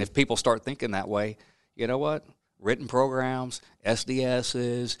 And if people start thinking that way, you know what? Written programs,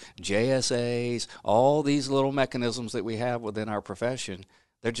 SDSs, JSAs, all these little mechanisms that we have within our profession,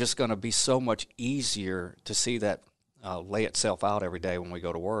 they're just going to be so much easier to see that lay itself out every day when we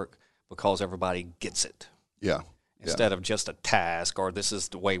go to work because everybody gets it. Yeah. Instead of just a task or this is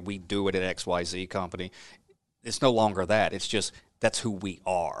the way we do it at XYZ company. It's no longer that. It's just that's who we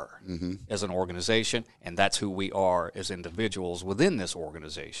are as an organization, and that's who we are as individuals within this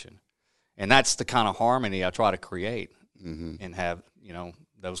organization. And that's the kind of harmony I try to create and have,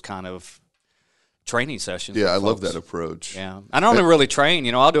 those kind of training sessions. Yeah, I love that approach. Yeah. I don't really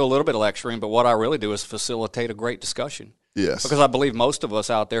train. I'll do a little bit of lecturing, but what I really do is facilitate a great discussion. Yes. Because I believe most of us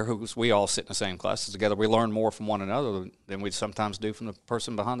out there, we all sit in the same classes together, we learn more from one another than we sometimes do from the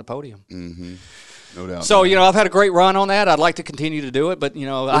person behind the podium. Mm-hmm. No doubt. So, I've had a great run on that. I'd like to continue to do it. But,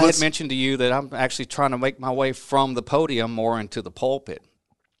 I had mentioned to you that I'm actually trying to make my way from the podium more into the pulpit.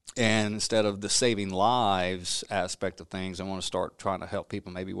 And instead of the saving lives aspect of things, I want to start trying to help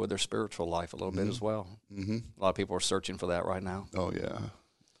people maybe with their spiritual life a little bit as well. Mm-hmm. A lot of people are searching for that right now. Oh, yeah.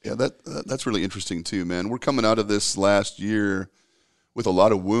 Yeah, that's really interesting too, man. We're coming out of this last year with a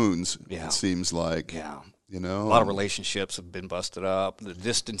lot of wounds, it seems like. Yeah. A lot of relationships have been busted up. The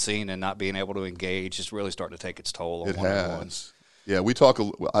distancing and not being able to engage is really starting to take its toll on one-on-one. Yeah,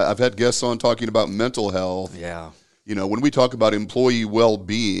 I've had guests on talking about mental health. Yeah. When we talk about employee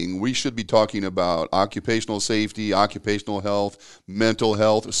well-being, we should be talking about occupational safety, occupational health, mental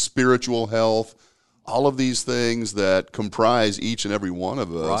health, spiritual health, all of these things that comprise each and every one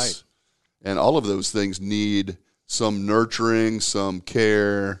of us. Right. And all of those things need some nurturing, some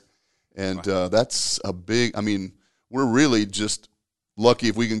care, and that's a big, we're really just lucky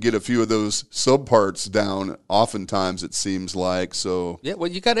if we can get a few of those subparts down, oftentimes it seems like. So yeah, well,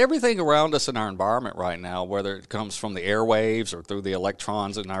 you got everything around us in our environment right now, whether it comes from the airwaves or through the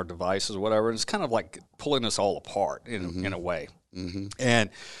electrons in our devices or whatever. And it's kind of like pulling us all apart in a way. Mm-hmm. And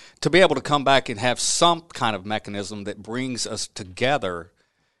to be able to come back and have some kind of mechanism that brings us together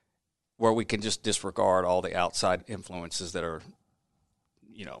where we can just disregard all the outside influences that are,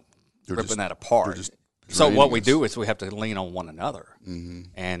 ripping that apart. So what we do is we have to lean on one another. Mm-hmm.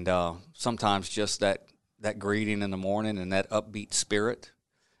 And sometimes just that greeting in the morning and that upbeat spirit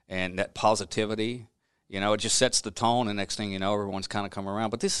and that positivity, it just sets the tone. And next thing you know, everyone's kind of come around.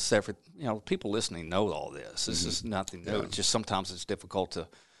 But this is people listening know all this. This is nothing new. It's just sometimes it's difficult to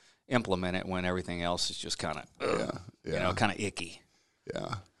implement it when everything else is just kind of, kind of icky.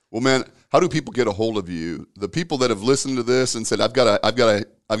 Yeah. Well, man, how do people get a hold of you? The people that have listened to this and said, I've got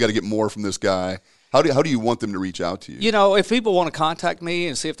to get more from this guy. How do you want them to reach out to you? If people want to contact me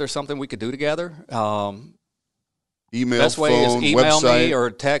and see if there's something we could do together, email, best way phone, is email website. me or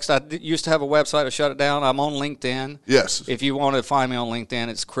text. I used to have a website. I shut it down. I'm on LinkedIn. Yes. If you want to find me on LinkedIn,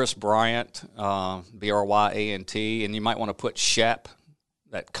 it's Chris Bryant, Bryant, and you might want to put Shep,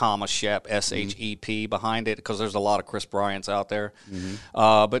 that comma Shep, SHEP behind it, because there's a lot of Chris Bryants out there.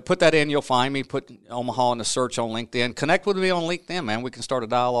 Mm-hmm. But put that in, you'll find me. Put Omaha in the search on LinkedIn. Connect with me on LinkedIn, man. We can start a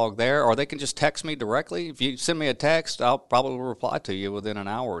dialogue there, or they can just text me directly. If you send me a text, I'll probably reply to you within an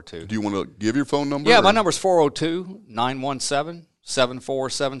hour or two. Do you want to give your phone number? Yeah, my number's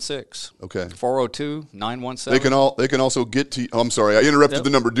 402-917-7476. Okay. 402-917. They can also get to. I'm sorry, I interrupted the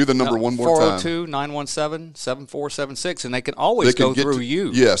number. Do the number one more time. 402-917-7476, and they can always go through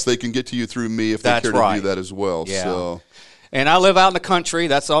you. Yes, they can get to you through me if they care to do that as well. Yeah. So. And I live out in the country.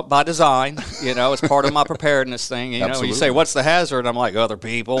 That's all by design. It's part of my preparedness thing. You say, what's the hazard? I'm like, other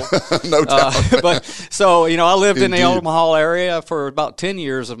people. No doubt. I lived in the Omaha area for about 10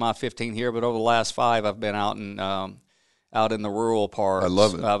 years of my 15 here, but over the last 5, I've been out in the rural part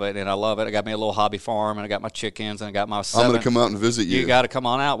of it, and I love it. I got me a little hobby farm, and I got my chickens, and I got my 7. I'm going to come out and visit you. You got to come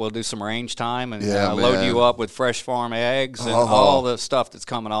on out. We'll do some range time, and load you up with fresh farm eggs and all the stuff that's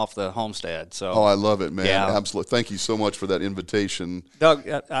coming off the homestead. So, I love it, man. Yeah. Absolutely. Thank you so much for that invitation. Doug,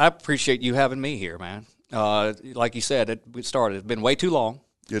 I appreciate you having me here, man. Like you said, it's been way too long.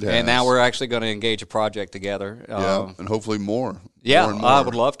 It has. And now we're actually going to engage a project together. And hopefully more. Yeah, more and more. I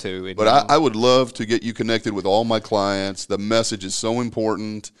would love to. But I would love to get you connected with all my clients. The message is so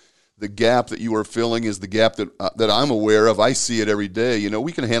important. The gap that you are filling is the gap that I'm aware of. I see it every day.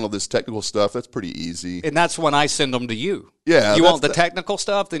 We can handle this technical stuff. That's pretty easy. And that's when I send them to you. Yeah. You want the technical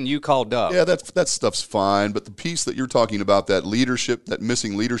stuff, then you call Doug. Yeah, that stuff's fine. But the piece that you're talking about, that leadership, that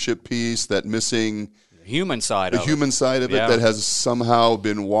missing leadership piece, that missing... human side of it that has somehow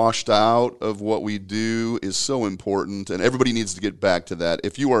been washed out of what we do is so important, and everybody needs to get back to that.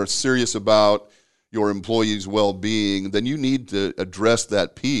 If you are serious about your employees' well-being, then you need to address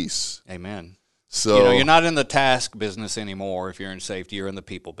that piece. Amen. So you're not in the task business anymore. If you're in safety, you're in the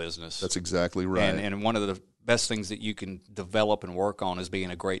people business. That's exactly right. And one of the best things that you can develop and work on is being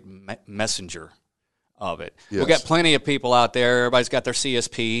a great messenger of it. Yes. We've got plenty of people out there. Everybody's got their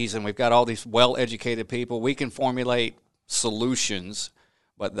CSPs, and we've got all these well-educated people. We can formulate solutions,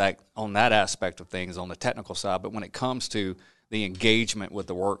 but on that aspect of things, on the technical side. But when it comes to the engagement with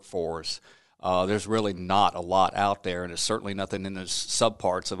the workforce, there's really not a lot out there, and there's certainly nothing in the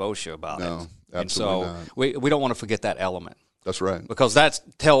subparts of OSHA about it. No, absolutely not. We don't want to forget that element. That's right. Because that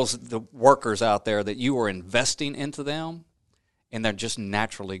tells the workers out there that you are investing into them, and they're just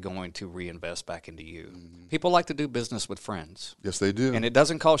naturally going to reinvest back into you. People like to do business with friends. Yes, they do. And it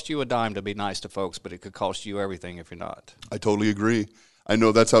doesn't cost you a dime to be nice to folks, but it could cost you everything if you're not. I totally agree. I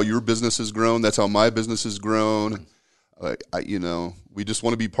know that's how your business has grown. That's how my business has grown. We just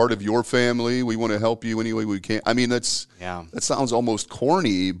want to be part of your family. We want to help you any way we can. I mean, that sounds almost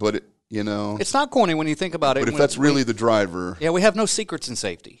corny, but it's not corny when you think about it. But if that's really the driver, we have no secrets in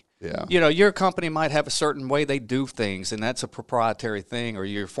safety. Yeah. Your company might have a certain way they do things, and that's a proprietary thing, or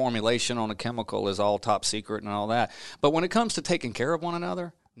your formulation on a chemical is all top secret and all that. But when it comes to taking care of one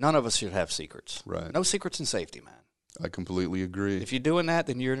another, none of us should have secrets. Right. No secrets in safety, man. I completely agree. If you're doing that,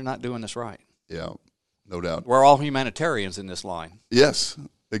 then you're not doing this right. Yeah, no doubt. We're all humanitarians in this line. Yes,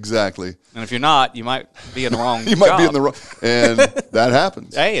 exactly. And if you're not, you might be in the wrong You might be in the wrong, and that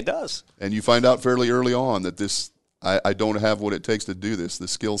happens. Hey, it does. And you find out fairly early on that I don't have what it takes to do this, the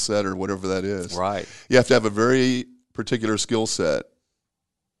skill set or whatever that is. Right. You have to have a very particular skill set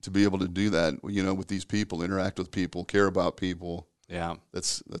to be able to do that, with these people, interact with people, care about people. Yeah.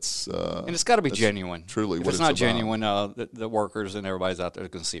 That's and it's got to be genuine. Truly if what it's not about. Genuine, the workers and everybody's out there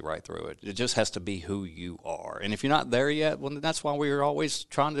can see right through it. It just has to be who you are. And if you're not there yet, well, that's why we're always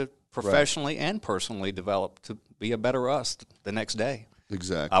trying to professionally and personally develop to be a better us the next day.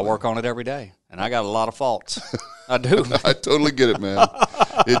 Exactly. I work on it every day, and I got a lot of faults. I do. I totally get it, man.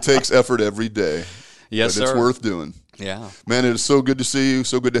 It takes effort every day. Yes, but sir. It's worth doing. Yeah. Man, it is so good to see you.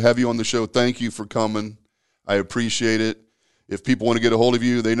 So good to have you on the show. Thank you for coming. I appreciate it. If people want to get a hold of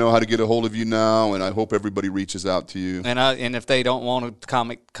you, they know how to get a hold of you now, and I hope everybody reaches out to you. And if they don't want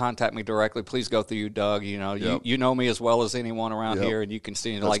to contact me directly, please go through you, Doug. You know me as well as anyone around here, and you can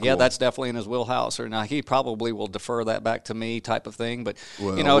see cool. that's definitely in his wheelhouse. Or now he probably will defer that back to me, type of thing. But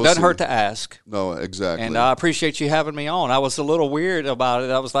we'll it doesn't hurt to ask. No, exactly. And I appreciate you having me on. I was a little weird about it.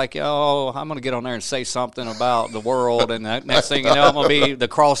 I was like, I'm going to get on there and say something about the world, and the next thing you know, I'm going to be the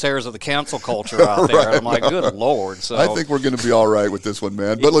crosshairs of the cancel culture out there. Right, I'm like, good Lord. So I think we're going to be all right with this one,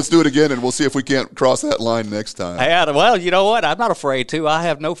 man. But let's do it again, and we'll see if we can't cross that line next time. Well, you know what? I'm not afraid to. I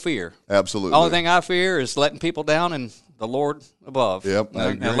have no fear. Absolutely. The only thing I fear is letting people down and the Lord above. Yep, I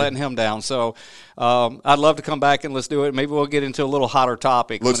agree. And letting him down. So I'd love to come back and let's do it. Maybe we'll get into a little hotter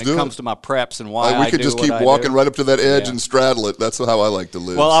topic when it comes to my preps and why we could just keep walking right up to that edge and straddle it. That's how I like to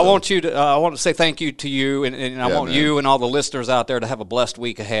live. Well, I want to say thank you to you, and I want you and all the listeners out there to have a blessed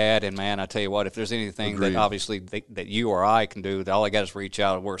week ahead. And man, I tell you what, if there's anything that obviously that you or I can do, all I got is reach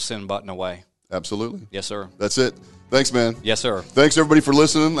out and we're a send button away. Absolutely. Yes, sir. That's it. Thanks, man. Yes, sir. Thanks, everybody, for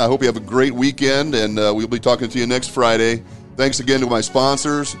listening. I hope you have a great weekend, and we'll be talking to you next Friday. Thanks again to my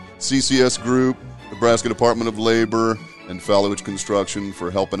sponsors, CCS Group, Nebraska Department of Labor, and Fallowich Construction for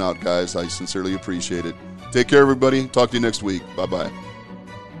helping out, guys. I sincerely appreciate it. Take care, everybody. Talk to you next week. Bye-bye.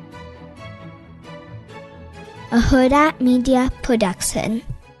 A Huda Media Production.